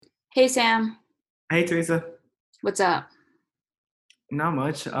Hey Sam, Hey Teresa, what's up? not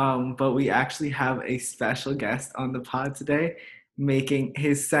much, but we actually have a special guest on the pod today, making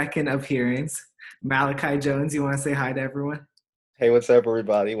his second appearance. Malachi Jones, you want to say hi to everyone? Hey, what's up,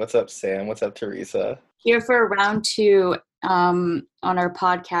 everybody? What's up, Sam? What's up, Teresa? Here for round two on our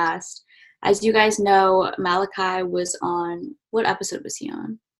podcast. As you guys know, Malachi was on, what episode was he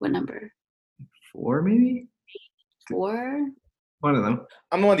on? What number? Four, maybe? Four? One of them.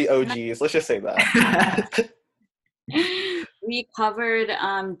 I'm one of the OGs. Let's just say that. We covered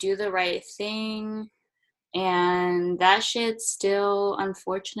Do the Right Thing, and that shit still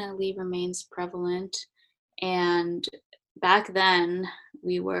unfortunately remains prevalent. And back then,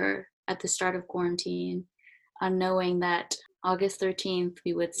 we were at the start of quarantine, unknowing that August 13th,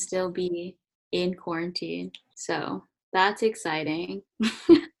 we would still be in quarantine. So that's exciting.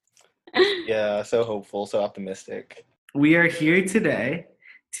 Yeah, so hopeful, so optimistic. We are here today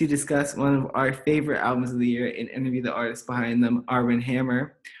to discuss one of our favorite albums of the year and interview the artist behind them, Armand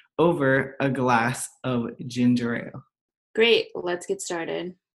Hammer, over a glass of ginger ale. Great, let's get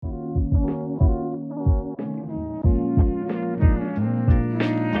started.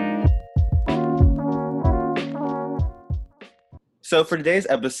 So for today's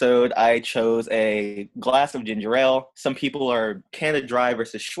episode, I chose a glass of ginger ale. Some people are Canada Dry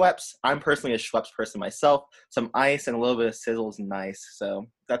versus Schweppes. I'm personally a Schweppes person myself. Some ice and a little bit of sizzle is nice. So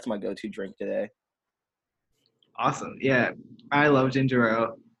that's my go-to drink today. Awesome. Yeah, I love ginger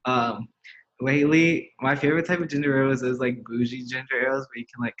ale. Lately, my favorite type of ginger ale is those like bougie ginger ales where you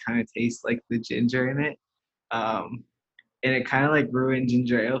can like kind of taste like the ginger in it. Um, and it kind of like ruined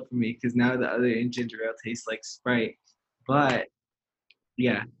ginger ale for me because now the other ginger ale tastes like Sprite. But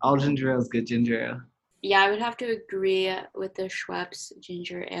yeah, all ginger ale is good ginger ale. Yeah, I would have to agree with the Schweppes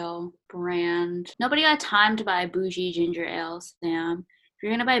ginger ale brand. Nobody got time to buy bougie ginger ale, Sam. If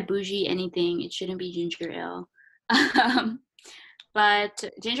you're gonna buy bougie anything, it shouldn't be ginger ale. Um, but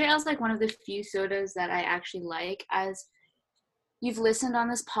ginger ale is like one of the few sodas that I actually like. As you've listened on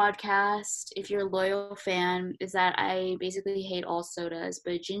this podcast, if you're a loyal fan, is that I basically hate all sodas,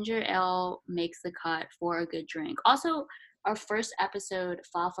 but ginger ale makes the cut for a good drink. Also, our first episode,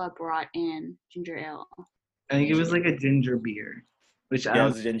 Fafa brought in ginger ale. I think You it should. was like a ginger beer, which I Yeah,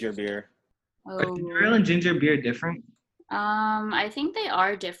 don't. it's ginger beer. Are ginger ale Oh, and ginger beer different? I think they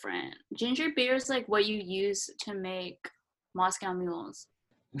are different. Ginger beer is like what you use to make Moscow mules.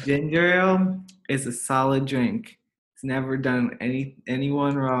 Ginger ale is a solid drink. It's never done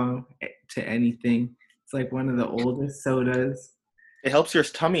anyone wrong to anything. It's like one of the oldest sodas. It helps your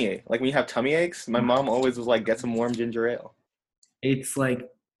tummy ache. Like when you have tummy aches, my mom always was like, get some warm ginger ale. It's like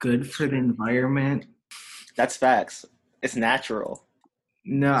good for the environment. That's facts. It's natural.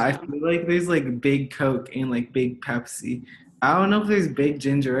 No, I So feel like there's like big Coke and like big Pepsi. I don't know if there's big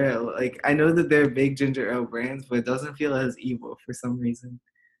ginger ale. Like I know that there are big ginger ale brands, but it doesn't feel as evil for some reason.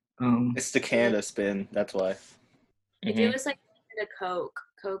 Um, It's the Canada spin. That's why. if it Hmm. was like a Coke,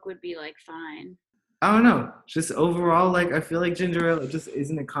 Coke would be like fine. I don't know. Just overall, like I feel like ginger ale just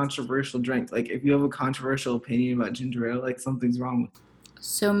isn't a controversial drink. Like if you have a controversial opinion about ginger ale, like something's wrong with it.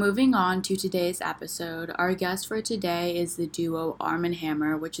 So, moving on to today's episode, our guest for today is the duo Arm&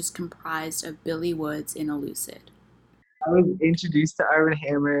 Hammer, which is comprised of Billy Woods and Elucid. I was introduced to Iron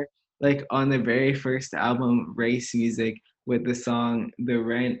Hammer like on the very first album, Race Music, with the song "The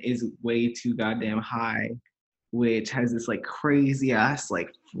Rent Is Way Too Goddamn High," which has this like crazy ass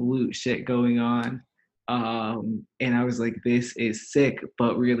like flute shit going on. And I was like, this is sick,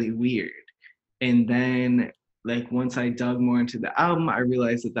 but really weird. And then like once I dug more into the album, I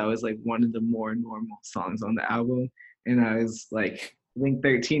realized that that was like one of the more normal songs on the album. And I was like, I think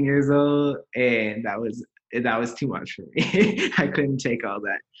 13 years old, and that was too much for me. I couldn't take all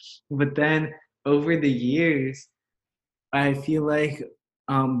that. But then over the years, I feel like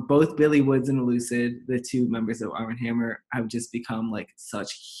both Billy Woods and Lucid, the two members of Arm& Hammer, have just become like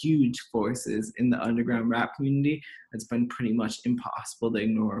such huge forces in the underground rap community. It's been pretty much impossible to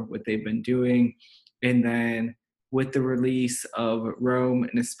ignore what they've been doing. And then with the release of Rome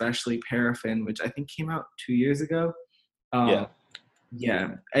and especially Paraffin, which I think came out 2 years ago, um, Yeah.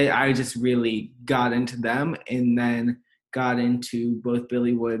 yeah, I just really got into them and then got into both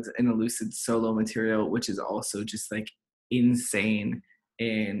Billy Woods and Elucid solo material, which is also just like insane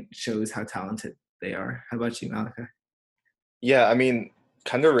and shows how talented they are. How about you, Malika? Yeah, I mean,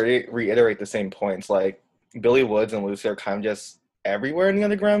 kind of reiterate the same points. Like Billy Woods and Lucy are kind of just everywhere in the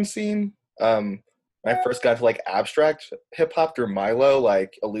underground scene. When I first got to like abstract hip hop through Milo,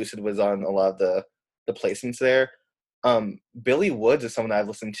 like Elucid was on a lot of the placements there. Billy Woods is someone I've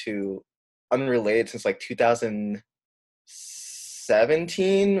listened to unrelated since like 2006,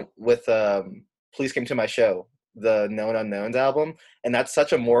 2017 with Please Came to My Show, the Known Unknowns album, and that's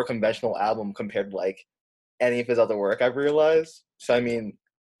such a more conventional album compared to like any of his other work, I've realized. So I mean,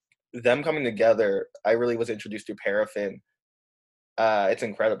 them coming together, I really was introduced to Paraffin. It's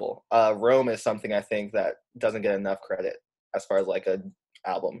incredible. Rome is something I think that doesn't get enough credit as far as like a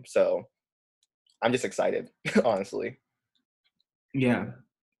album. So I'm just excited, honestly. Yeah.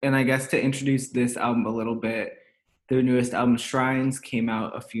 And I guess to introduce this album a little bit, their newest album, Shrines, came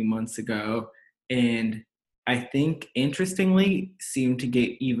out a few months ago. And I think, interestingly, seemed to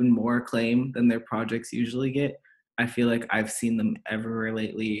get even more acclaim than their projects usually get. I feel like I've seen them everywhere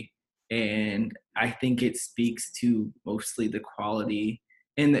lately. And I think it speaks to mostly the quality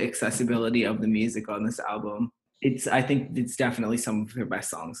and the accessibility of the music on this album. I think it's definitely some of their best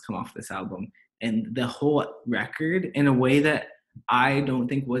songs come off this album. And the whole record, in a way that I don't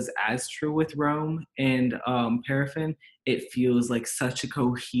think was as true with Rome and Paraffin, it feels like such a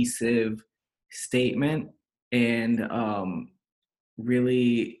cohesive statement, and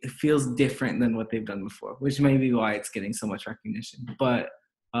really it feels different than what they've done before, which may be why it's getting so much recognition. But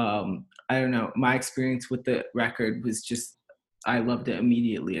I don't know, my experience with the record was just, I loved it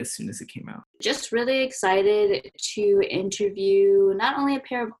immediately as soon as it came out. Just really excited to interview not only a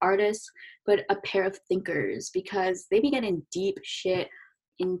pair of artists, but a pair of thinkers, because they be getting deep shit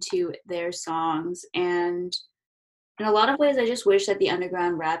into their songs. And in a lot of ways, I just wish that the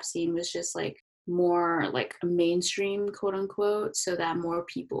underground rap scene was just like more like a mainstream, quote unquote, so that more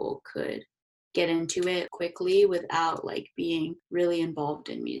people could get into it quickly without like being really involved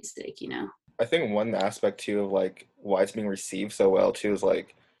in music, you know? I think one aspect too of like why it's being received so well too is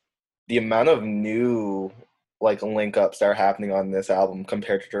like the amount of new like link ups that are happening on this album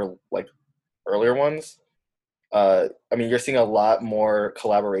compared to their like earlier ones. I mean, you're seeing a lot more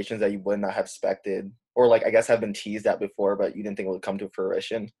collaborations that you would not have expected, or like I guess have been teased at before, but you didn't think it would come to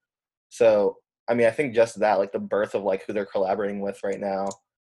fruition. So I mean, I think just that, like the birth of like who they're collaborating with right now,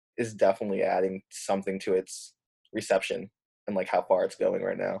 is definitely adding something to its reception and like how far it's going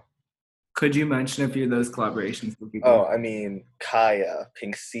right now. Could you mention a few of those collaborations for people? Oh, I mean, Kaya,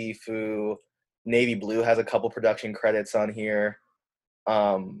 Pink Sifu, Navy Blue has a couple production credits on here.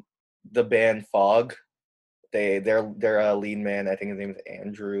 The band Fog, their lead man, I think his name is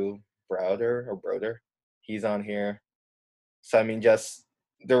Andrew Broder. He's on here. So I mean, just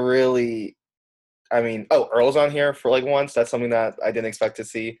they're really, I mean, oh, Earl's on here for like once. That's something that I didn't expect to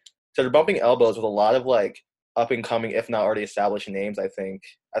see. So they're bumping elbows with a lot of like up and coming, if not already established names, I think,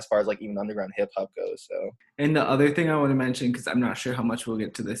 as far as like even underground hip hop goes. So, and the other thing I want to mention, because I'm not sure how much we'll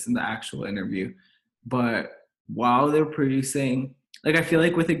get to this in the actual interview, but while they're producing, like I feel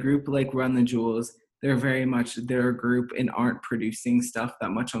like with a group like Run the Jewels, they're a group and aren't producing stuff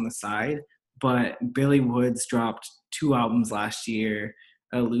that much on the side. But Billy Woods dropped 2 albums last year.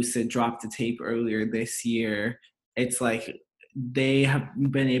 Lucid dropped a tape earlier this year. It's like they have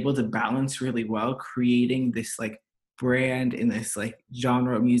been able to balance really well, creating this like brand in this like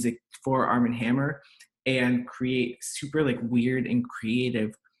genre of music for Arm & Hammer, and create super like weird and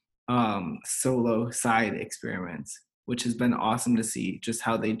creative solo side experiments, which has been awesome to see just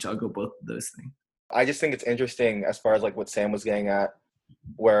how they juggle both of those things. I just think it's interesting as far as like what Sam was getting at,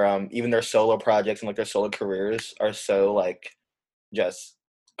 where even their solo projects and like their solo careers are so like just,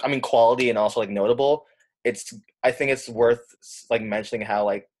 I mean, quality and also like notable. I think it's worth like mentioning how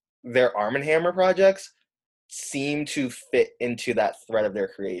like their Arm & Hammer projects seem to fit into that thread of their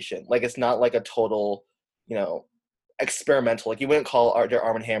creation. Like it's not like a total, you know, experimental. Like you wouldn't call their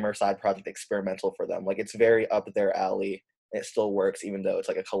Arm & Hammer side project experimental for them. Like it's very up their alley. And it still works, even though it's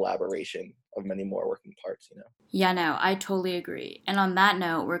like a collaboration of many more working parts, you know? Yeah, no, I totally agree. And on that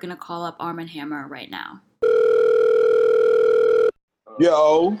note, we're going to call up Arm & Hammer right now.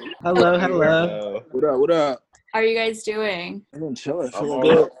 Yo. Hello. What up? How are you guys doing? I'm chilling.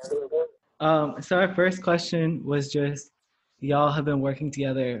 Good. So our first question was just, y'all have been working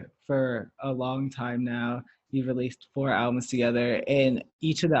together for a long time now. You've released 4 albums together, and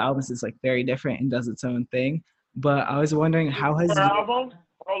each of the albums is like very different and does its own thing. But I was wondering, how has 4 albums?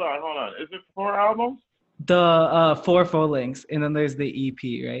 Hold on. Is it 4 albums? the 4 full lengths, and then there's the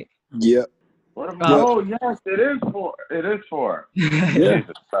EP, right? Yep. Oh yes, it is 4. It is 4.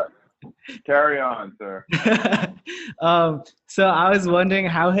 Jesus Christ. Carry on, sir. So I was wondering,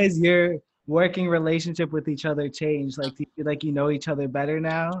 how has your working relationship with each other changed? Like, do you feel like you know each other better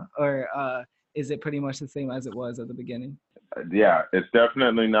now, or is it pretty much the same as it was at the beginning? Yeah, it's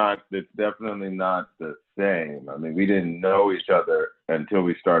definitely not the same. I mean, we didn't know each other until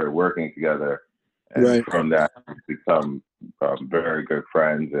we started working together, and right. From that we become very good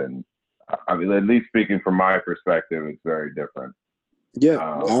friends. And I mean, at least speaking from my perspective, it's very different.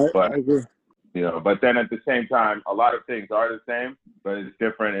 Yeah, But I agree. but then at the same time, a lot of things are the same, but it's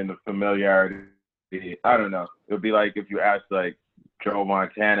different in the familiarity. I don't know. It would be like if you asked like Joe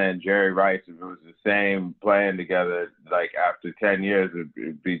Montana and Jerry Rice if it was the same playing together, like after 10 years,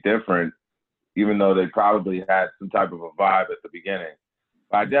 it'd be different, even though they probably had some type of a vibe at the beginning.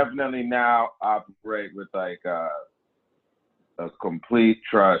 But I definitely now operate with like a complete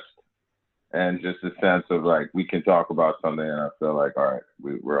trust and just a sense of like we can talk about something, and I feel like all right,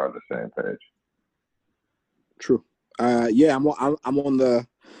 we're on the same page. True. Yeah, I'm on the.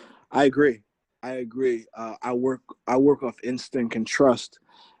 I agree. I work off instinct and trust,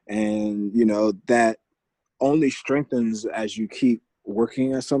 and that only strengthens as you keep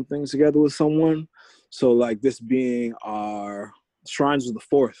working at something together with someone. So like this being our Shrines of the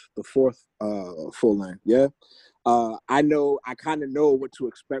fourth full length. Yeah. I kind of know what to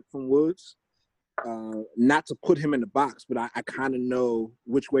expect from Woods. Not to put him in the box, but I kind of know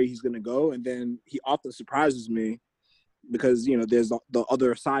which way he's going to go. And then he often surprises me because, there's the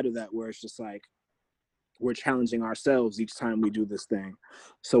other side of that where it's just like we're challenging ourselves each time we do this thing.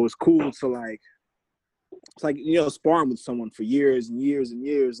 So it's cool to it's like, sparring with someone for years and years and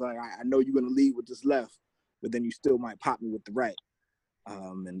years. Like, I know you're going to lead with this left, but then you still might pop me with the right.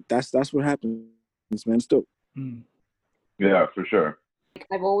 And that's what happens, man. It's dope. Yeah, for sure.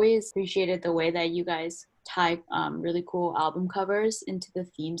 I've always appreciated the way that you guys tie really cool album covers into the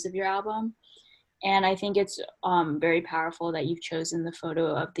themes of your album. And I think it's very powerful that you've chosen the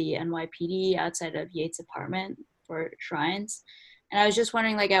photo of the NYPD outside of Yates' apartment for Shrines. And I was just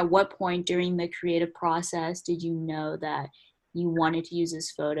wondering, like, at what point during the creative process did you know that you wanted to use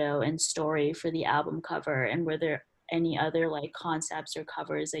this photo and story for the album cover? And were there any other, like, concepts or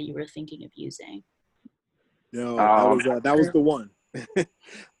covers that you were thinking of using? No, that was the one.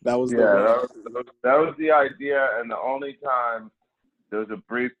 That was the one. That was the idea, and the only time there was a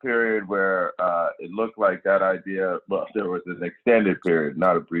brief period where it looked like that idea. Well, there was an extended period,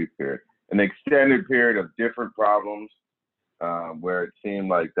 not a brief period, an extended period of different problems where it seemed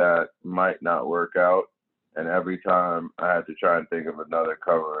like that might not work out. And every time I had to try and think of another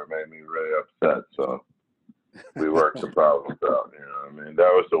cover, it made me really upset. So we worked the problems out. That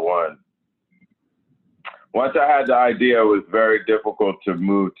was the one. Once I had the idea, it was very difficult to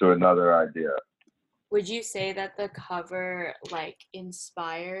move to another idea. Would you say that the cover like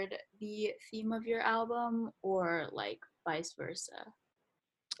inspired the theme of your album, or like vice versa?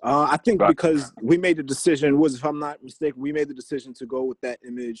 I think because we made the decision, if I'm not mistaken, we made the decision to go with that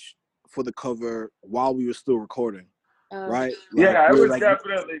image for the cover while we were still recording, right? Yeah, it was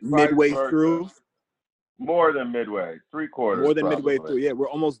definitely midway through. More than midway, 3/4. More than probably. Midway through. Yeah, we're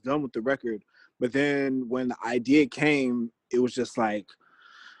almost done with the record. But then when the idea came, it was just like,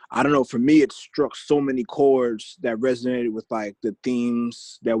 I don't know, for me, it struck so many chords that resonated with like the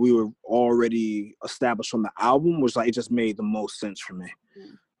themes that we were already established from the album, was like, it just made the most sense for me.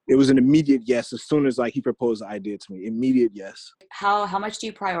 It was an immediate yes. As soon as like he proposed the idea to me, immediate yes. How much do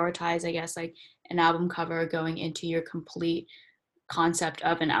you prioritize, I guess, like an album cover going into your complete concept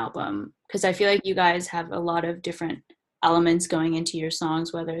of an album? Because I feel like you guys have a lot of different elements going into your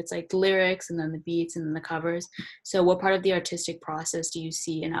songs, whether it's like the lyrics and then the beats and then the covers. So what part of the artistic process do you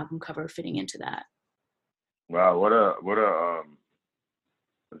see an album cover fitting into that? Wow,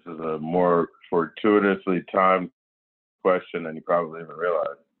 this is a more fortuitously timed question than you probably even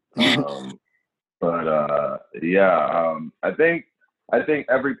realized. I think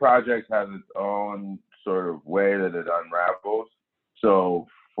every project has its own sort of way that it unravels. So,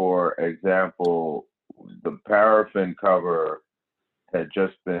 for example, the Paraffin cover had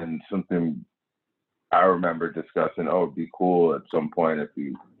just been something I remember discussing. Oh, it'd be cool at some point if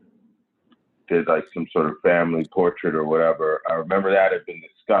you did like some sort of family portrait or whatever. I remember that had been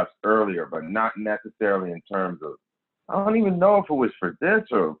discussed earlier, but not necessarily in terms of, I don't even know if it was for this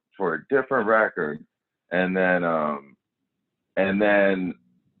or for a different record. And then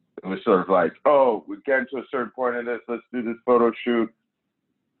it was sort of like, oh, we're getting to a certain point in this. Let's do this photo shoot.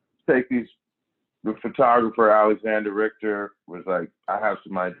 Take these. The photographer, Alexander Richter, was like, I have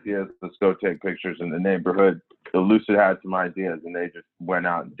some ideas. Let's go take pictures in the neighborhood. The Lucid had some ideas, and they just went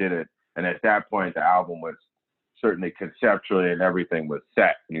out and did it. And at that point, the album was certainly conceptually and everything was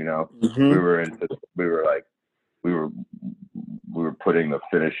set. Mm-hmm. We were putting the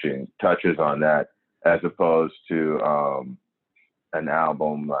finishing touches on that, as opposed to an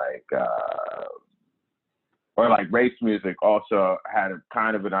album like or like Race Music also had a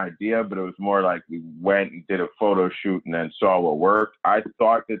kind of an idea, but it was more like we went and did a photo shoot and then saw what worked. I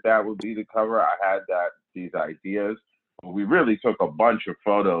thought that would be the cover. I had these ideas. We really took a bunch of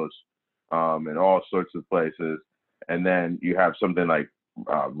photos in all sorts of places, And then you have something like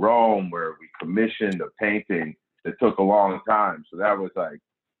Rome, where we commissioned a painting that took a long time. So that was like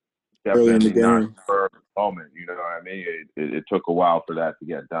Early in the definitely not game. a first moment. You know what I mean? It took a while for that to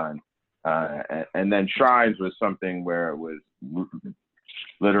get done. And then Shrines was something where it was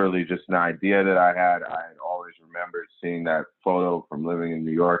literally just an idea that I had. I had always remembered seeing that photo from living in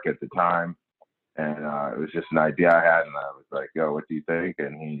New York at the time. And it was just an idea I had, and I was like, yo, what do you think?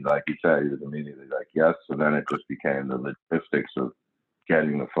 And he, like he said, he was immediately like, yes. So then it just became the logistics of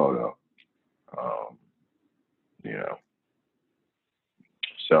getting the photo. You know.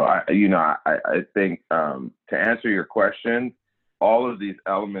 So I think to answer your question, all of these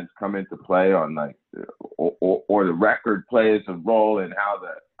elements come into play on like, or the record plays a role in how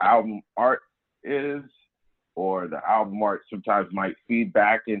the album art is, or the album art sometimes might feed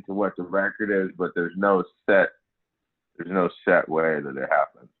back into what the record is, but there's no set way that it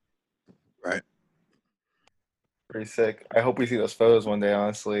happens. Right. Pretty sick. I hope we see those photos one day,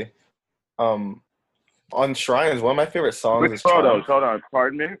 honestly. On Shrines, one of my favorite songs Which is photos? Charms. Hold on,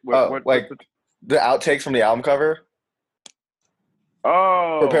 pardon me. The outtakes from the album cover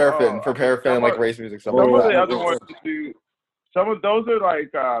for Paraffin, and like race music stuff. Some like of that. the other ones do. Some of those are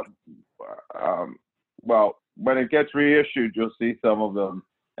like, well, when it gets reissued, you'll see some of them,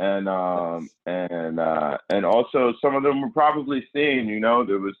 and also some of them were probably seen. You know,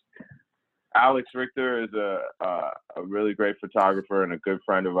 there was Alex Richter is a really great photographer and a good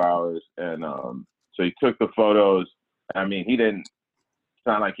friend of ours, and so he took the photos. I mean, he didn't. It's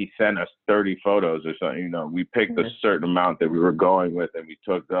not like he sent us 30 photos or something. You know, we picked a certain amount that we were going with, and we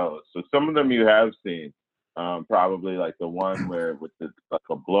took those. So some of them you have seen, probably like the one where with the like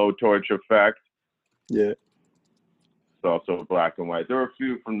a blowtorch effect. Yeah. It's also black and white. There were a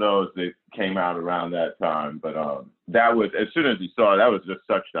few from those that came out around that time, but that was, as soon as you saw it, that was just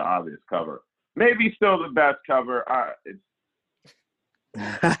such the obvious cover. Maybe still the best cover.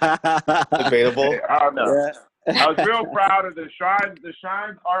 Debatable. I don't know. Yeah. I was real proud of the Shrines. The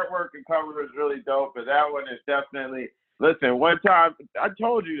Shrines artwork and cover is really dope, but that one is definitely. Listen, one time I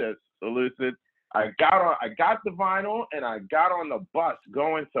told you this, Elucid. I got the vinyl and I got on the bus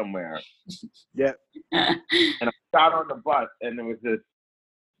going somewhere. Yeah. And I got on the bus and there was this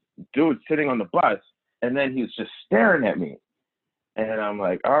dude sitting on the bus, and then he was just staring at me, and I'm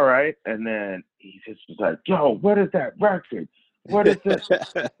like, all right. And then he just was like, yo, what is that record? What is this?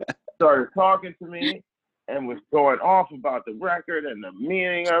 Started talking to me and was going off about the record and the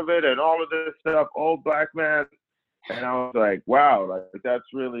meaning of it and all of this stuff, Old Black Man. And I was like, wow, like that's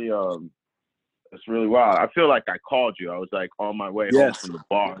really wild. I feel like I called you. I was like on my way home from the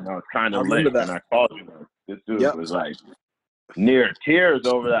bar, and I was kind of late, and I called you. This dude was like near tears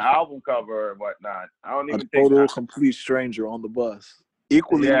over the album cover and whatnot. I don't even think total complete stranger on the bus.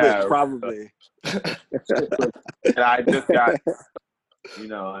 Equally lit, probably. And I just got, you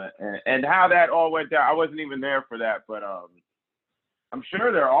know, and how that all went down. I wasn't even there for that, but I'm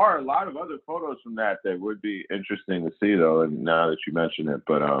sure there are a lot of other photos from that would be interesting to see, though. And now that you mention it,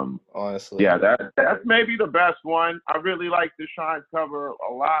 but honestly, yeah, that's maybe the best one. I really like the Shrines cover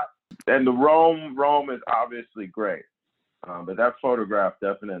a lot, and the Rome is obviously great, but that photograph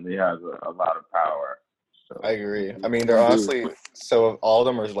definitely has a lot of power. So. I agree. I mean, they're honestly, so all of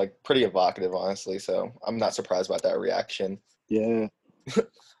them are like pretty evocative, honestly. So I'm not surprised about that reaction. Yeah.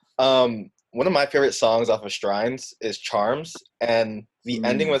 One of my favorite songs off of Shrines is Charms, and the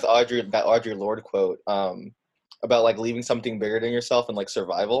ending with that Audre Lorde quote about like leaving something bigger than yourself and like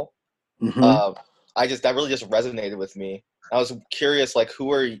survival. Mm-hmm. That really just resonated with me. I was curious, like, who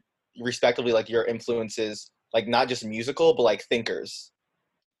are respectively like your influences, like not just musical but like thinkers?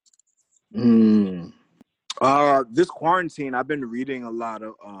 This quarantine, I've been reading a lot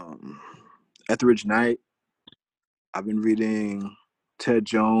of Etheridge Knight. I've been reading Ted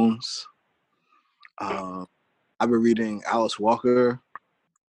Jones. I've been reading Alice Walker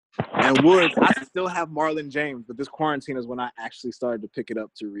and Woods. I still have Marlon James, but this quarantine is when I actually started to pick it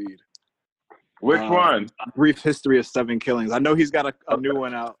up to read. Which one? Brief History of Seven Killings. I know he's got a new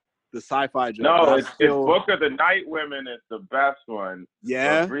one out, the sci-fi joke. No, it's Book of the Night Women is the best one.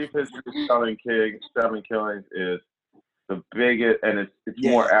 Yeah. But Brief History of Seven Killings is the biggest, and it's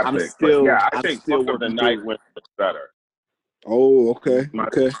more epic. I think Book of the Night Women is better. Oh, okay.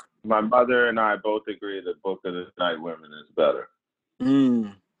 My mother and I both agree that Book of the Night Women is better.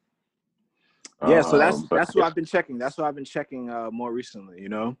 Yeah, so that's what I've been checking. That's what I've been checking more recently, you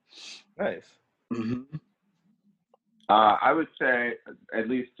know? Nice. Mm-hmm. I would say, at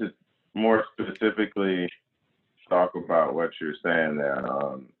least to more specifically talk about what you're saying there,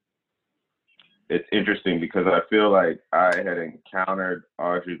 it's interesting because I feel like I had encountered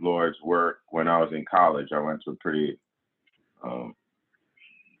Audre Lorde's work when I was in college. I went to a pretty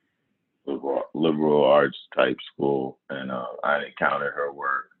liberal arts type school, and I encountered her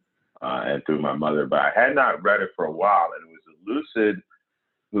work and through my mother, but I had not read it for a while, and it was Lucid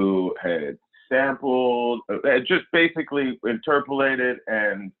who had sampled, had just basically interpolated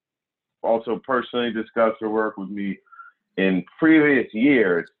and also personally discussed her work with me in previous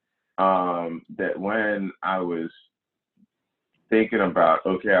years. That when I was thinking about,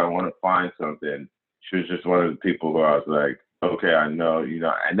 okay, I want to find something, she was just one of the people who I was like, okay, I know, you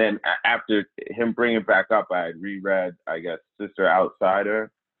know. And then after him bringing it back up, I had reread, I guess, Sister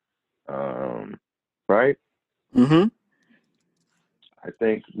Outsider, right? Mm-hmm. I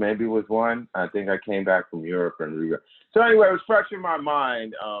think maybe was one. I think I came back from Europe and reread. So anyway, it was fresh in my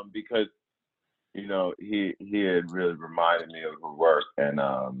mind because, you know, he had really reminded me of her work, and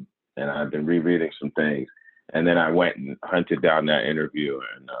I've been rereading some things, and then I went and hunted down that interview,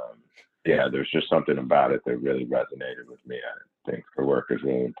 and yeah, there's just something about it that really resonated with me. I think her work is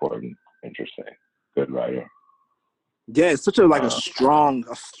really important, interesting, good writer. Yeah, it's such a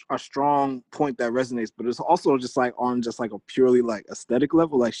strong point that resonates, but it's also just like on just like a purely like aesthetic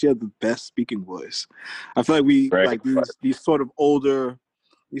level. Like she had the best speaking voice. I feel like we like these sort of older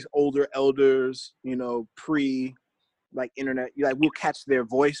elders, you know, pre like internet, like we'll catch their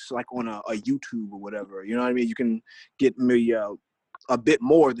voice like on a YouTube or whatever. You know what I mean? You can get maybe a bit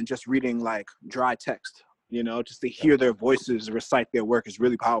more than just reading like dry text. You know, just to hear their voices recite their work is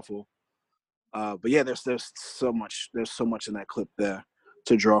really powerful. But yeah, there's so much in that clip there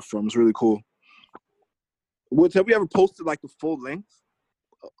to draw from. It's really cool. Woods, have we ever posted like the full length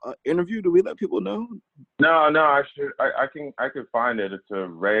interview? Do we let people know? No, I should. I could find it. It's a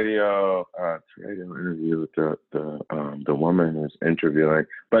radio interview with the woman who's interviewing.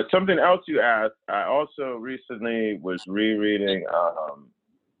 But something else you asked, I also recently was rereading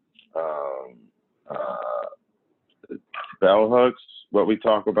Bell Hooks, What We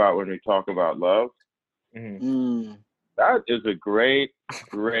Talk About When We Talk About Love. Mm-hmm. That is a great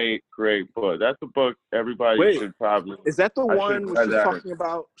book. That's a book everybody should probably. Is that the one where she's talking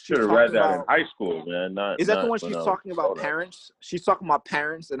about? Should have read that in high school, man. Is that the one she's talking about parents? She's talking about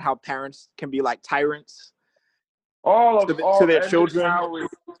parents and how parents can be like tyrants. To their children.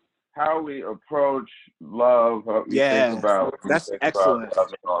 How we approach love. How we think about. That's excellent.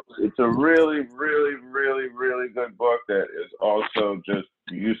 It's a really, really, really, really good book that is also just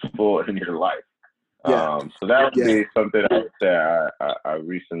useful in your life. Yeah. So that would be something I would say I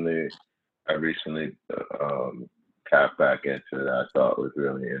recently tapped back into that I thought was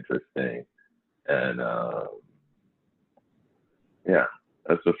really interesting. And yeah,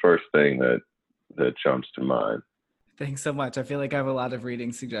 that's the first thing that jumps to mind. Thanks so much. I feel like I have a lot of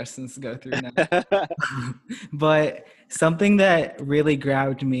reading suggestions to go through now. But something that really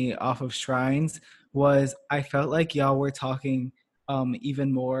grabbed me off of Shrines was I felt like y'all were talking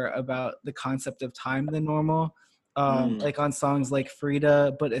even more about the concept of time than normal, like on songs like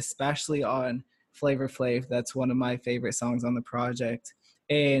Frida, but especially on Flavor Flav. That's one of my favorite songs on the project,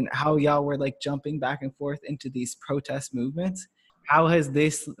 and how y'all were like jumping back and forth into these protest movements. How has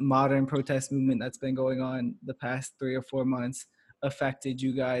this modern protest movement that's been going on the past 3 or 4 months affected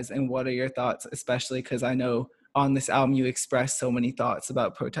you guys, and what are your thoughts, especially because I know on this album you expressed so many thoughts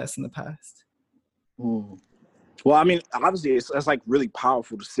about protests in the past? Well, I mean, obviously, it's like really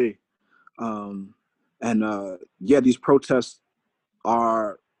powerful to see. Yeah, these protests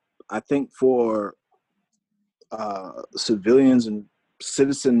are, I think, for civilians and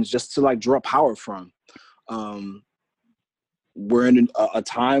citizens just to like draw power from. We're in a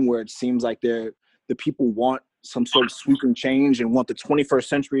time where it seems like the people want some sort of sweeping change and want the 21st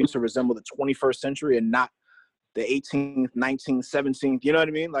century to resemble the 21st century and not the 18th, 19th, 17th. You know what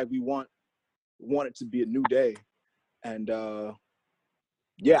I mean? Like we want it to be a new day. And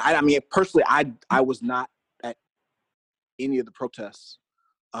yeah, I mean, personally, I was not at any of the protests.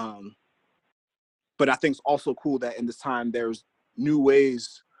 But I think it's also cool that in this time, there's new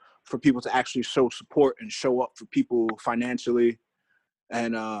ways for people to actually show support and show up for people financially.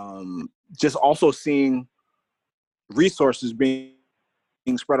 And just also seeing resources being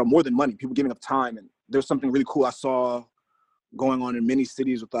spread out, more than money, people giving up time. And there's something really cool I saw going on in many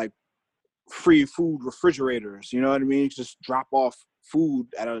cities with like free food refrigerators, you know what I mean? You just drop off food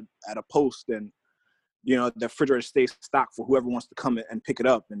at a post, and you know the refrigerator stays stocked for whoever wants to come and pick it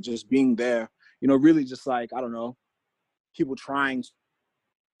up. And just being there, you know, really just like, I don't know, people trying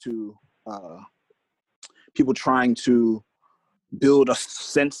to build a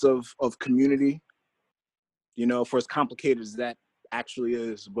sense of community, you know, for as complicated as that actually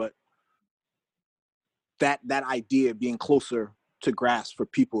is. But that idea, being closer to grasp for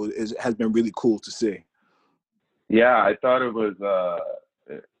people has been really cool to see. Yeah, I thought it was.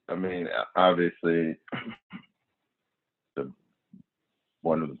 I mean, obviously,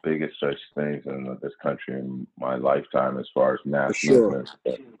 one of the biggest such things in this country in my lifetime, as far as mass movements.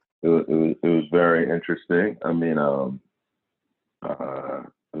 But it was very interesting. I mean, it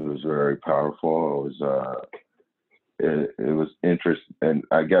was very powerful. It was interesting, and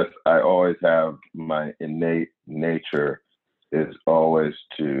I guess I always have my innate nature is always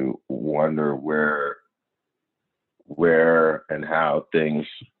to wonder where and how things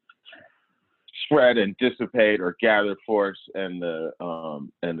spread and dissipate or gather force, and the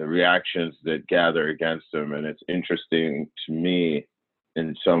reactions that gather against them. And it's interesting to me.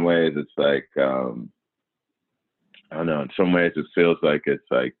 In some ways, it's like I don't know. In some ways, it feels like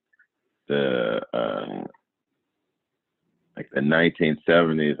it's like the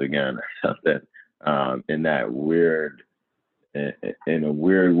 1970s again or something. In that weird, in a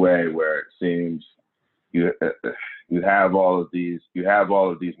weird way, where it seems you have all of these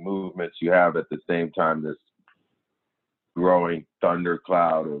movements. You have at the same time this growing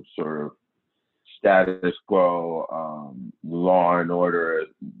thundercloud of sort of status quo, law and order.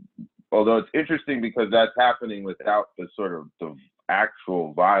 Although it's interesting because that's happening without the sort of the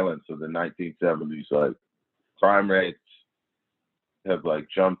actual violence of the 1970s. Like crime rates have like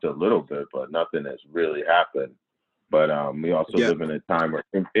jumped a little bit, but nothing has really happened. But we also live in a time where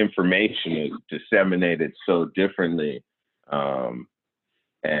information is disseminated so differently.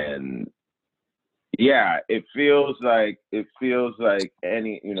 And yeah, it feels like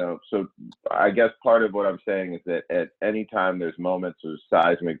any, so I guess part of what I'm saying is that at any time there's moments of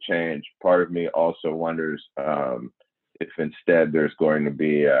seismic change, part of me also wonders if instead there's going to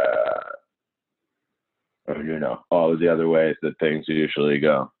be, all of the other ways that things usually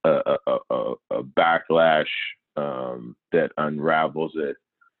go, a backlash that unravels it,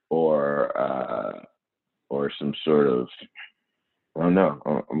 or some sort of, I don't know.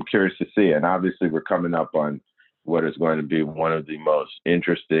 I'm curious to see. And obviously we're coming up on what is going to be one of the most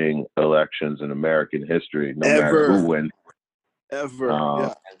interesting elections in American history, no matter who wins.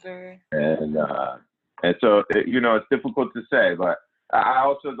 Ever. And so, it's difficult to say, but I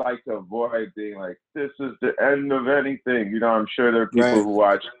also like to avoid being like, this is the end of anything. I'm sure there are people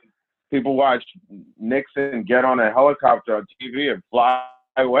who watch Nixon get on a helicopter on TV and fly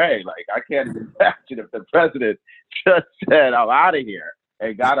away. Like, I can't even imagine if the president just said, I'm out of here,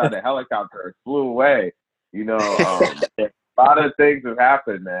 and got on a helicopter and flew away. A lot of things have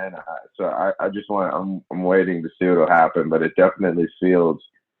happened, man. So I just I'm waiting to see what'll happen, but it definitely feels,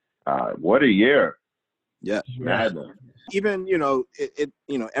 what a year. Yeah. Madness. Even,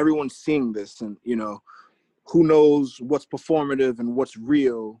 everyone's seeing this, and, who knows what's performative and what's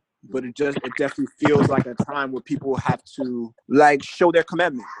real, but it definitely feels like a time where people have to like show their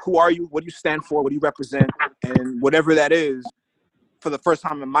commitment. Who are you? What do you stand for? What do you represent? And whatever that is, for the first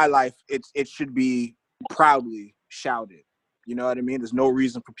time in my life, it should be proudly shouted. You know what I mean? There's no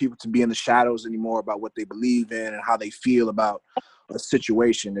reason for people to be in the shadows anymore about what they believe in and how they feel about a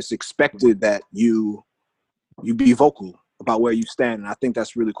situation. It's expected that you be vocal about where you stand, and I think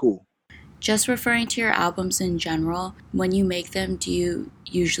that's really cool. Just referring to your albums in general, when you make them, do you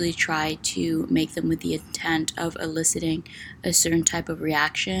usually try to make them with the intent of eliciting a certain type of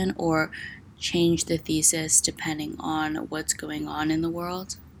reaction, or change the thesis depending on what's going on in the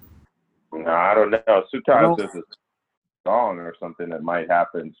world? No, I don't know. Sometimes there's a song or something that might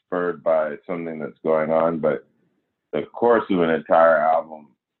happen spurred by something that's going on, but the course of an entire album,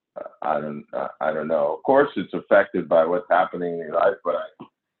 I don't know. Of course, it's affected by what's happening in your life, but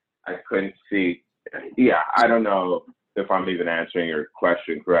I couldn't see. Yeah, I don't know if I'm even answering your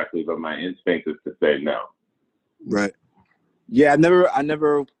question correctly, but my instinct is to say no. Right. Yeah, I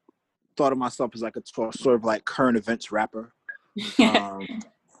never thought of myself as like a sort of like current events rapper.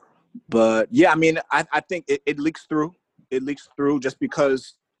 But yeah, I mean, I think it leaks through. It leaks through just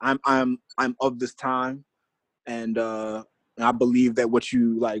because I'm of this time, and I believe that what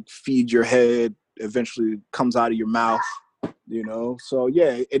you like feed your head eventually comes out of your mouth. So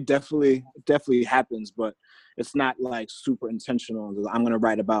yeah, it definitely happens, but it's not like super intentional. I'm gonna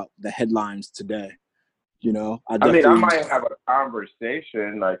write about the headlines today. I might have a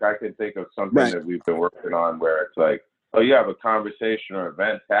conversation. Like, I could think of something that we've been working on where it's like, oh, you have a conversation or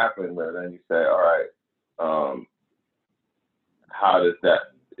events happen where then you say, all right, how does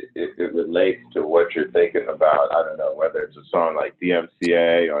that it relates to what you're thinking about? I don't know, whether it's a song like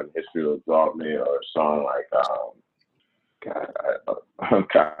DMCA on History Will Exalt Me, or a song like I'm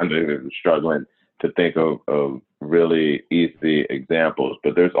kind of struggling to think of really easy examples,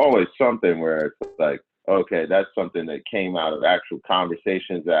 but there's always something where it's like, okay, that's something that came out of actual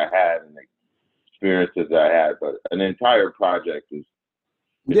conversations that I had and experiences that I had. But an entire project is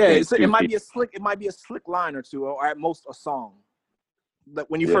Yeah, between it two might be people. a slick line or two, or at most a song. Like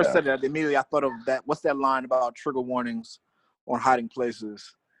when you Yeah. first said that, immediately I thought of that. What's that line about trigger warnings on hiding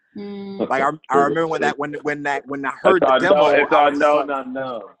places? Like I remember when I heard the demo, It's I all was just no, like, no,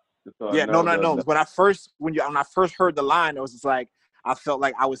 no. It's all yeah, no, no, no. no. When I first heard the line, it was just like I felt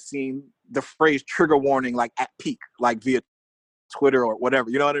like I was seeing the phrase trigger warning like at peak, like via Twitter or whatever.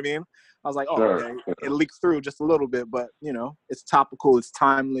 You know what I mean? I was like, oh, Sure, okay, sure. it leaks through just a little bit, but you know, it's topical, it's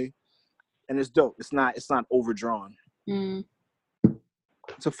timely, and it's dope. It's not overdrawn.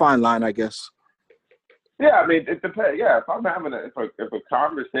 It's a fine line, I guess. Yeah, I mean, it depends. Yeah, if I'm having if a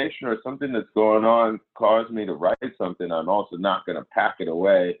conversation or something that's going on caused me to write something, I'm also not going to pack it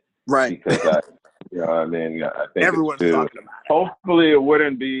away, Right? Because I, you know, I mean, yeah, I think Everyone's it's too. talking about it. Hopefully, it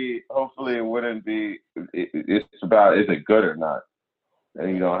wouldn't be. It's about is it good or not,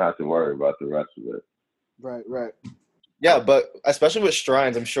 and you don't have to worry about the rest of it. Right. Yeah, but especially with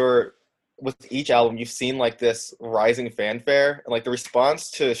Shrines, I'm sure with each album you've seen like this rising fanfare, and like the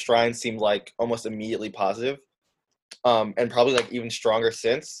response to Shrines seemed like almost immediately positive, and probably like even stronger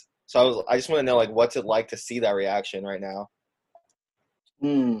since. So I just want to know like what's it like to see that reaction right now?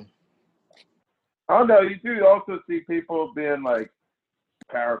 I don't know. You do also see people being like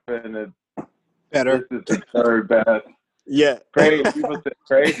Paraffin and Better. this is the third best. Yeah. Crazy people say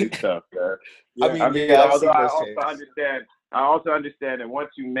crazy stuff, man. Yeah. I mean, yeah, I've although seen I those also takes. understand. I also understand that once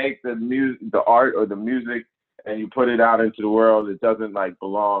you make the the art or the music, and you put it out into the world, it doesn't like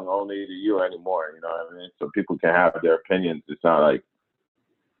belong only to you anymore. You know what I mean? So people can have their opinions. It's not like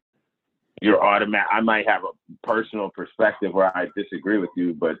you're automatic. I might have a personal perspective where I disagree with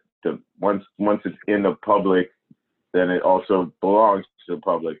you, but once it's in the public, then it also belongs to the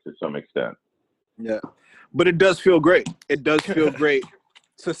public to some extent. Yeah. But it does feel great. It does feel great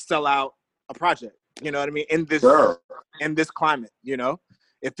to sell out a project. You know what I mean? In this climate, you know,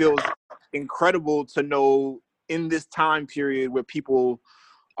 it feels incredible to know in this time period where people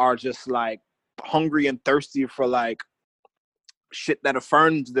are just like hungry and thirsty for like shit that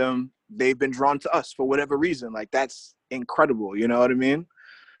affirms them. They've been drawn to us for whatever reason. Like that's incredible. You know what I mean?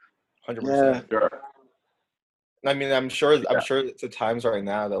 100%. Sure. I mean, I'm sure it's at times right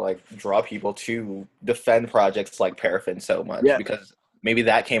now that like draw people to defend projects like Paraffin so much because maybe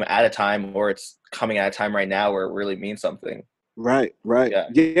that came at a time or it's coming at a time right now where it really means something. Right. Yeah.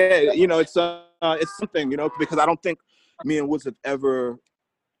 You know, it's something, you know, because I don't think me and Woods have ever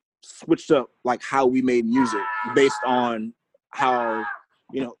switched up like how we made music based on how,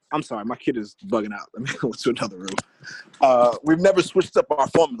 you know, I'm sorry, my kid is bugging out. Let me go to another room. We've never switched up our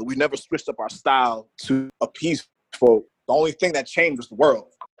formula. We never switched up our style to appease folk. The only thing that changed was the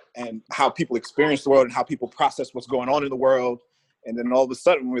world and how people experience the world and how people process what's going on in the world. And then all of a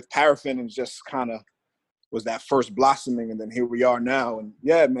sudden with Paraffin, it just kind of was that first blossoming. And then here we are now. And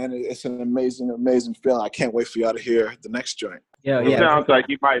yeah, man, it's an amazing, amazing feeling. I can't wait for y'all to hear the next joint. He sounds like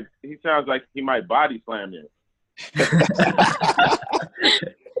he might body slam you.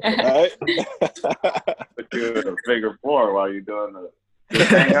 Right? Put you in a figure four while you're doing the.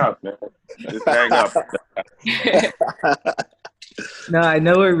 Just hang up, man. Just hang up. No, I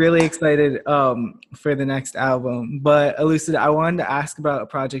know we're really excited for the next album, but Elucid, I wanted to ask about a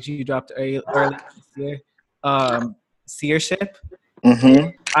project you dropped early this year, Seership. Mm-hmm.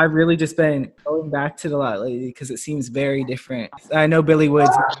 I've really just been going back to it a lot lately because it seems very different. I know Billy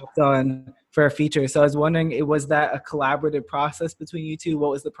Woods worked on for a feature, so I was wondering, was that a collaborative process between you two?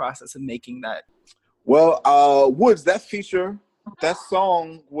 What was the process of making that? Well, Woods, that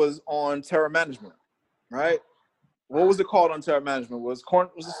song was on Terror Management, right? What was it called on Terror Management? It's called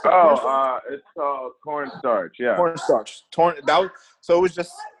Cornstarch. Yeah. Cornstarch. So it was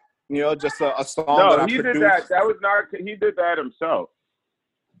just, you know, just a song that I produced. Did that. That was not. He did that himself.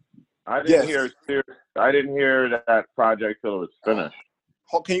 I didn't hear that project till it was finished.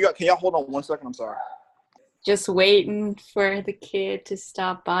 Can y'all hold on 1 second? I'm sorry. Just waiting for the kid to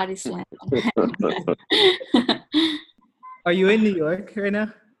stop body slamming. Are you in New York right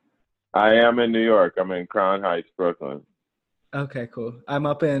now? I am in New York. I'm in Crown Heights, Brooklyn. Okay, cool. I'm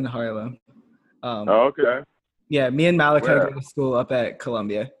up in Harlem. Okay. Yeah, me and Malachi go to school up at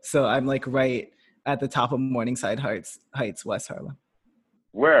Columbia. So I'm like right at the top of Morningside Heights, West Harlem.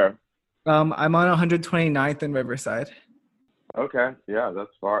 Where? I'm on 129th and Riverside. Okay. Yeah,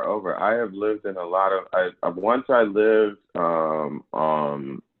 that's far over. I have lived in a lot of. Once I lived,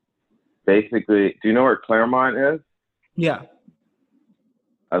 basically. Do you know where Claremont is? Yeah.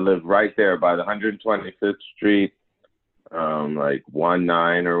 I lived right there by the 125th Street, like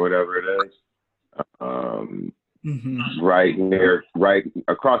 19 or whatever it is. right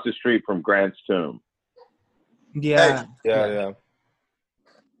across the street from Grant's Tomb. Yeah. Yeah.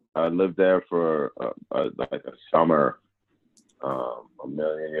 I lived there for like a summer a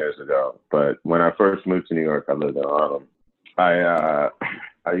million years ago. But when I first moved to New York, I lived in Harlem. I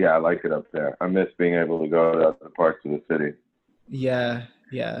like it up there. I miss being able to go to other parts of the city. Yeah.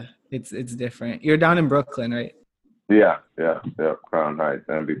 It's different. You're down in Brooklyn, right? Yeah, Crown Heights.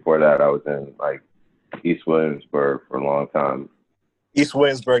 And before that, I was in like East Williamsburg for a long time. East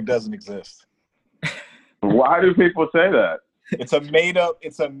Williamsburg doesn't exist. Why do people say that? It's a made up.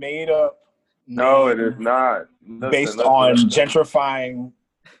 No, it is not. Based on gentrifying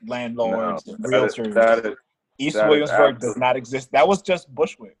landlords and realtors. East Williamsburg does not exist. That was just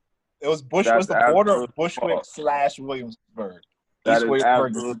Bushwick. It was was the border of Bushwick / Williamsburg. East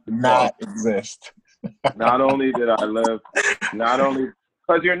Williamsburg does not exist. Not only did I live,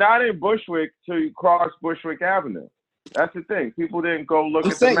 because you're not in Bushwick till you cross Bushwick Avenue. That's the thing. People didn't go look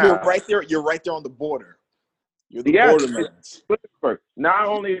at the map. You're right there. You're right there on the border. You're the borderlands. Not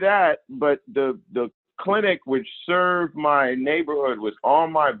only that, but the clinic which served my neighborhood was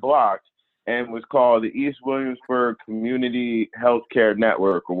on my block and was called the East Williamsburg Community Healthcare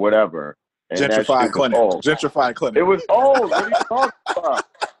Network or whatever. And gentrified clinic. Gentrified clinic. It was old. What are you talking about?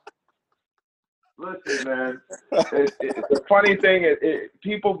 Listen, man. The funny thing is,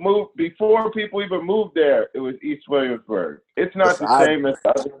 people moved before people even moved there. It was East Williamsburg. It's not the same as the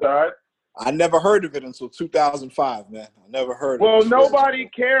other side. I never heard of it until 2005, man. I never heard of it. Well, nobody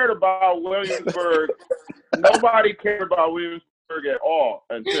cared about Williamsburg. Nobody cared about Williamsburg at all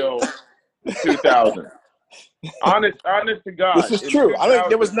until 2000. Honest to God. This is true.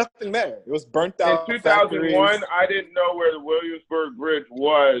 There was nothing there. It was burnt out. In 2001, I didn't know where the Williamsburg Bridge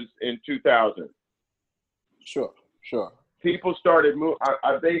was in 2000. Sure. People started moving.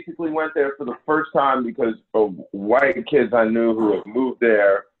 I basically went there for the first time because of white kids I knew who had moved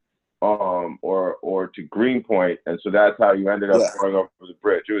there, or to Greenpoint, and so that's how you ended up going over the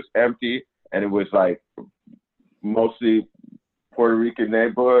bridge. It was empty, and it was like mostly Puerto Rican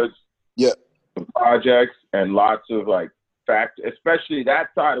neighborhoods, projects, and lots of like especially that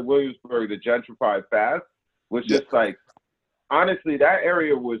side of Williamsburg, the gentrified fast, was just like, honestly, that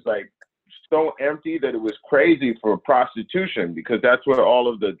area was like so empty that it was crazy for prostitution, because that's where all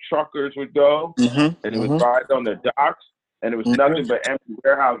of the truckers would go, and it was right on the docks, and it was nothing but empty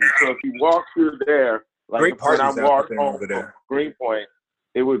warehouses. So if you walk through there, like when I walked home from Greenpoint,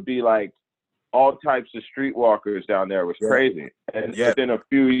 it would be like all types of streetwalkers down there. It was crazy. And within a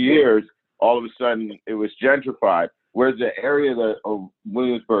few years, all of a sudden it was gentrified. Whereas the area of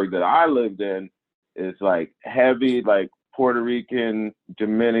Williamsburg that I lived in is like heavy, like Puerto Rican,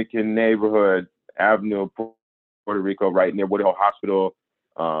 Dominican neighborhood, Avenue of Puerto Rico, right near Woodhull Hospital,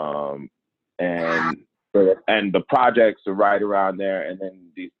 and the projects are right around there, and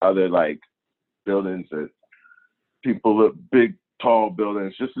then these other like buildings that people look big, tall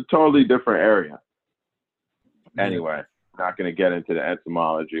buildings, just a totally different area. Anyway, not going to get into the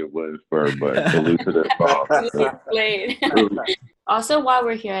etymology of Williamsburg, but salute to this. Also, while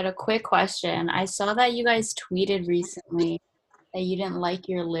we're here, I had a quick question. I saw that you guys tweeted recently that you didn't like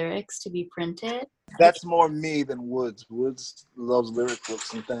your lyrics to be printed. That's more me than Woods. Woods loves lyric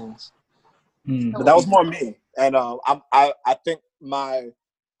books and things. But that was more me. And I think my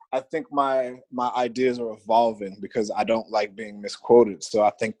ideas are evolving because I don't like being misquoted. So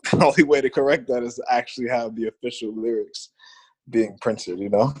I think the only way to correct that is to actually have the official lyrics being printed, you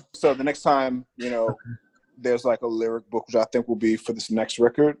know? So the next time, you know, there's like a lyric book, which I think will be for this next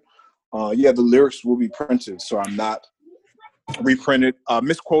record. The lyrics will be printed. So I'm not reprinted,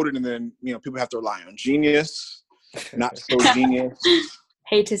 misquoted, and then, you know, people have to rely on Genius, not so Genius.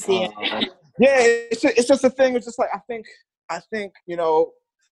 Hate to see it. It's just a thing. It's just like, I think, you know,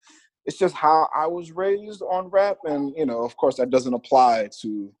 it's just how I was raised on rap. And, you know, of course that doesn't apply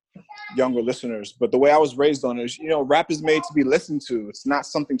to younger listeners, but the way I was raised on it is, you know, rap is made to be listened to. It's not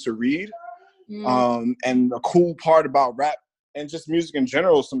something to read. And the cool part about rap and just music in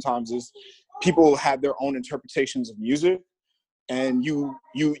general sometimes is people have their own interpretations of music, and you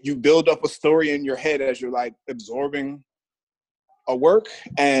build up a story in your head as you're like absorbing a work,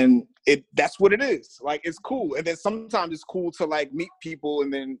 and that's what it is. Like, it's cool. And then sometimes it's cool to like meet people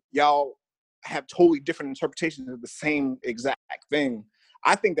and then y'all have totally different interpretations of the same exact thing.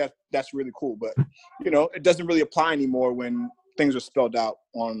 I think that's really cool, but you know, it doesn't really apply anymore when things are spelled out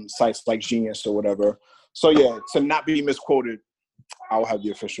on sites like Genius or whatever. So yeah, to not be misquoted, I'll have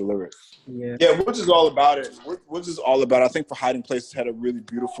the official lyric. Woods is all about it. Woods is all about it. I think For Hiding Places had a really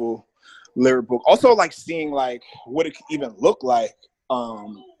beautiful lyric book. Also, like seeing like what it could even look like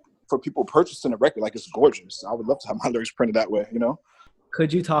for people purchasing the record. Like, it's gorgeous. I would love to have my lyrics printed that way, you know?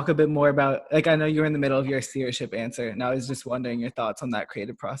 Could you talk a bit more about, like, I know you're in the middle of your Seership answer, and I was just wondering your thoughts on that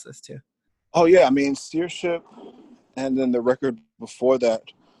creative process too. Oh yeah, I mean, Seership, and then the record before that,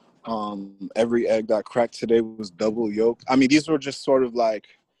 Every Egg That Cracked Today was Double Yolk. I mean, these were just sort of like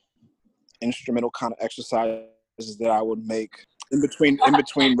instrumental kind of exercises that I would make in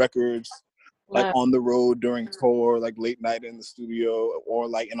between records, like on the road during tour, like late night in the studio, or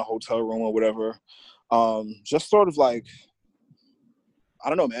like in a hotel room or whatever. Just sort of like, I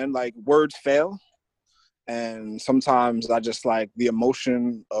don't know, man, like words fail. And sometimes I just like the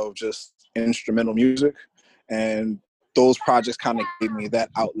emotion of just instrumental music. And those projects kind of gave me that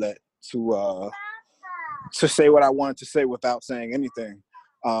outlet to say what I wanted to say without saying anything.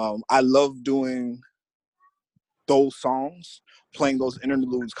 I love doing those songs, playing those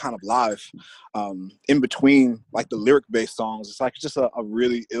interludes kind of live, in between like the lyric-based songs. It's like just a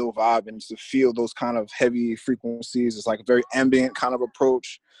really ill vibe, and to feel those kind of heavy frequencies. It's like a very ambient kind of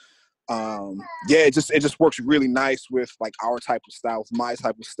approach. It just works really nice with like our type of style, with my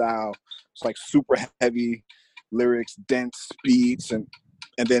type of style. It's like super heavy lyrics, dense beats, and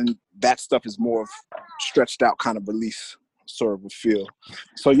then that stuff is more of stretched out kind of release sort of a feel.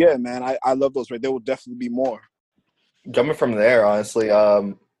 So yeah, man, I love those. Right, there will definitely be more. Jumping from there, honestly,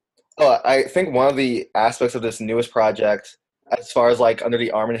 I think one of the aspects of this newest project, as far as like under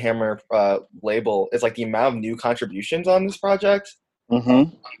the Arm & Hammer label, is like the amount of new contributions on this project.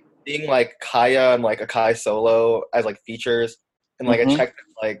 Mm-hmm. Being like Kaya and like Akai Solo as like features, and like I checked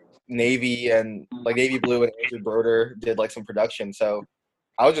like Navy and like Navy Blue and Andrew Broder did like some production. So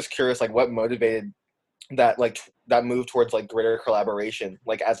I was just curious, like what motivated that that move towards like greater collaboration,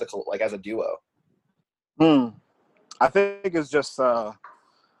 like as a duo. I think it's just those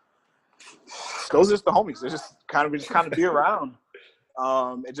are just the homies. They just kind of be around.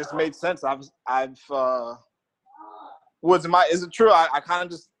 It just made sense. Is it true?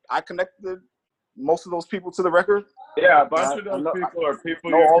 I connected most of those people to the record. Yeah, a bunch of those people are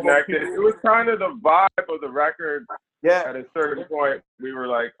people you connected. It was kind of the vibe of the record. Yeah. At a certain point, we were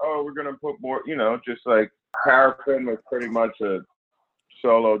like, oh, we're going to put more, just like Paraffin was pretty much a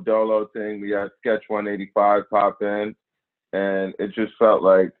solo dolo thing. We had Sketch 185 pop in, and it just felt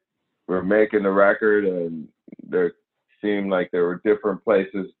like we're making the record, and there seemed like there were different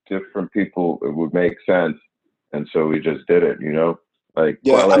places, different people, it would make sense. And so we just did it, Like,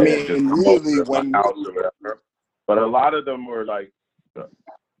 yeah, well, I mean, just really, when house or whatever. But a lot of them were like,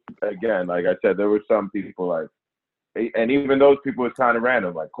 again, like I said, there were some people like, and even those people was kind of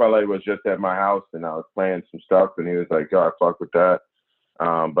random. Like Quelle was just at my house and I was playing some stuff, and he was like, "Yo, I fuck with that."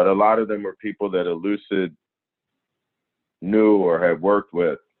 But a lot of them were people that Elucid knew or had worked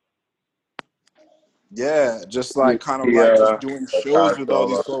with. Yeah, just like kind of like just doing shows with all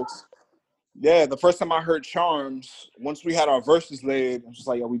these folks. Yeah, the first time I heard Charms, once we had our verses laid, I was just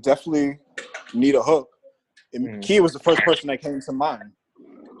like, "Yo, we definitely need a hook." And Kia was the first person that came to mind.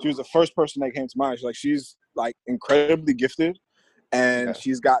 She was the first person that came to mind. She's like incredibly gifted, and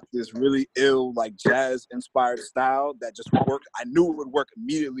she's got this really ill, like jazz inspired style that just worked. I knew it would work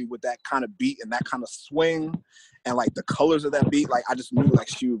immediately with that kind of beat and that kind of swing and like the colors of that beat. Like I just knew like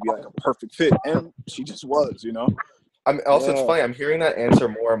she would be like a perfect fit, and she just was, It's funny, I'm hearing that answer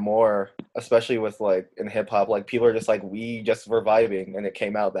more and more, especially with like in hip hop. Like people are just like, we just were vibing and it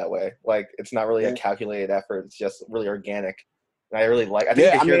came out that way. Like it's not really a calculated effort. It's just really organic. And I really like. I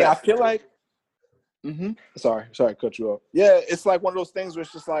feel like. Sorry, to cut you off. Yeah, it's like one of those things where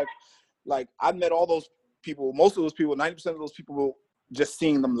it's just like I met all those people, most of those people, 90% of those people, just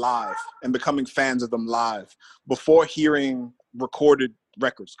seeing them live and becoming fans of them live before hearing recorded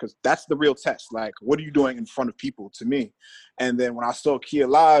records, because that's the real test. Like, what are you doing in front of people, to me? And then when I saw Kia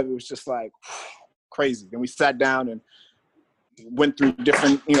live, it was just like crazy. Then we sat down and went through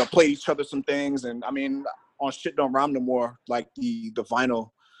different, played each other some things. And I mean, on Shit Don't Rhyme No More, like the vinyl,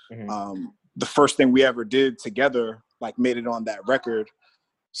 the first thing we ever did together, like made it on that record.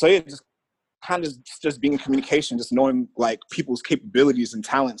 So yeah, just kind of just being in communication, just knowing like people's capabilities and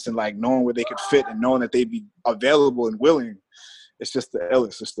talents, and like knowing where they could fit and knowing that they'd be available and willing. It's just the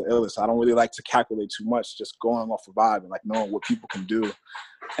illest. It's the illest. I don't really like to calculate too much, just going off a vibe and like knowing what people can do,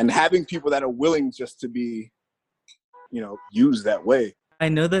 and having people that are willing just to be, used that way. I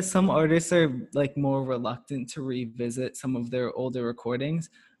know that some artists are like more reluctant to revisit some of their older recordings,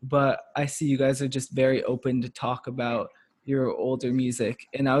 but I see you guys are just very open to talk about your older music.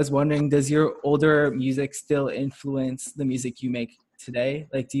 And I was wondering, does your older music still influence the music you make today?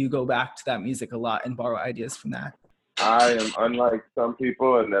 Like, do you go back to that music a lot and borrow ideas from that? I am unlike some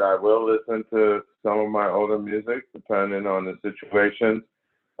people in that I will listen to some of my older music depending on the situation.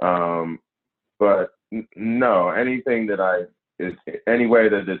 But no, anything that is any way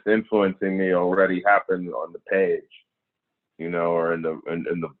that it's influencing me already happened on the page, or in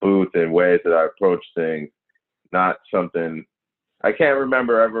the booth, in ways that I approach things. Not something I can't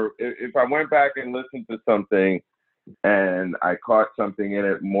remember ever. If I went back and listened to something and I caught something in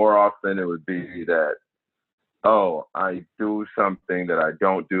it, more often it would be that, oh, I do something that I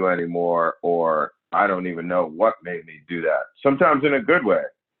don't do anymore, or I don't even know what made me do that. Sometimes in a good way,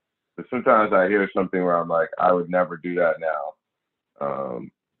 but sometimes I hear something where I'm like, I would never do that now.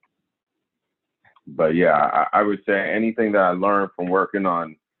 But yeah, I would say anything that I learned from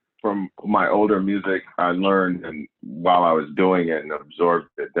my older music, I learned and while I was doing it and absorbed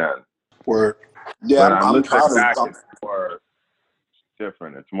it then. Word. Yeah, When I'm proud listening back, of it's more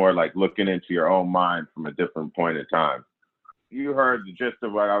different. It's more like looking into your own mind from a different point in time. You heard the gist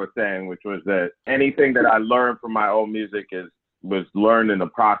of what I was saying, which was that anything that I learned from my old music was learned in the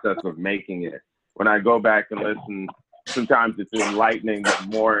process of making it. When I go back and listen, sometimes it's enlightening, but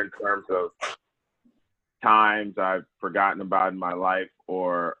more in terms of times I've forgotten about in my life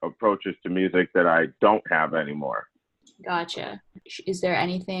or approaches to music that I don't have anymore. Gotcha. Is there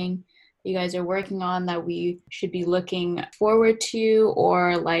anything you guys are working on that we should be looking forward to,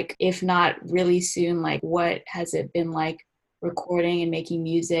 or like, if not really soon, like what has it been like recording and making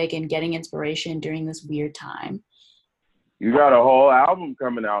music and getting inspiration during this weird time? You got a whole album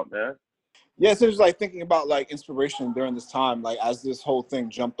coming out, man. Yeah, so it's like thinking about like inspiration during this time. Like as this whole thing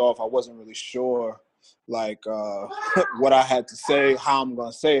jumped off, I wasn't really sure like what I had to say, how I'm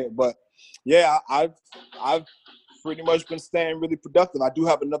gonna say it. But yeah, I've pretty much been staying really productive. I do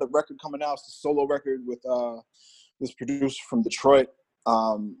have another record coming out. It's a solo record with this producer from Detroit.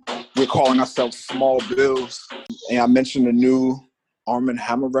 We're calling ourselves Small Bills. And I mentioned a new Arm &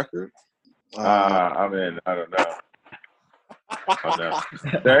 Hammer record. I mean, I don't know. Oh, no.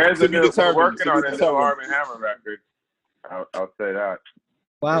 There is we're working on a new Arm & Hammer record. I'll say that.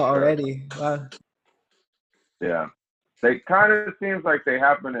 Wow, already. Wow. Yeah. They kind of seems like they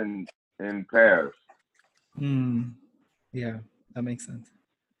happen in pairs. Yeah, that makes sense.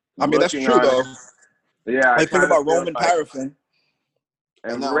 I mean, that's true, though. Yeah. I think about Roman Paraffin.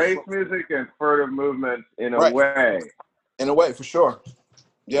 And race music and furtive movements in a way. In a way, for sure.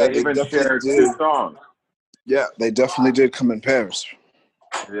 Yeah, they even shared 2 songs. Yeah, they definitely did come in pairs.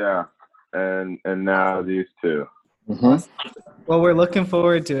 Yeah, and now these 2. Mm-hmm. Well, we're looking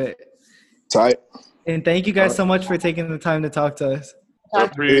forward to it. Tight. And thank you guys so much for taking the time to talk to us.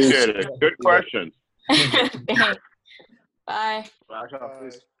 Appreciate it. Good questions. Bye.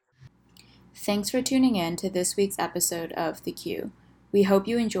 Bye. Thanks for tuning in to this week's episode of The Q. We hope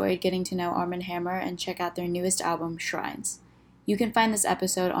you enjoyed getting to know Arm & Hammer and check out their newest album, Shrines. You can find this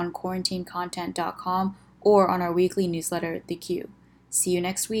episode on quarantinecontent.com or on our weekly newsletter, The Q. See you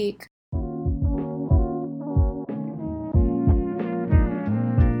next week.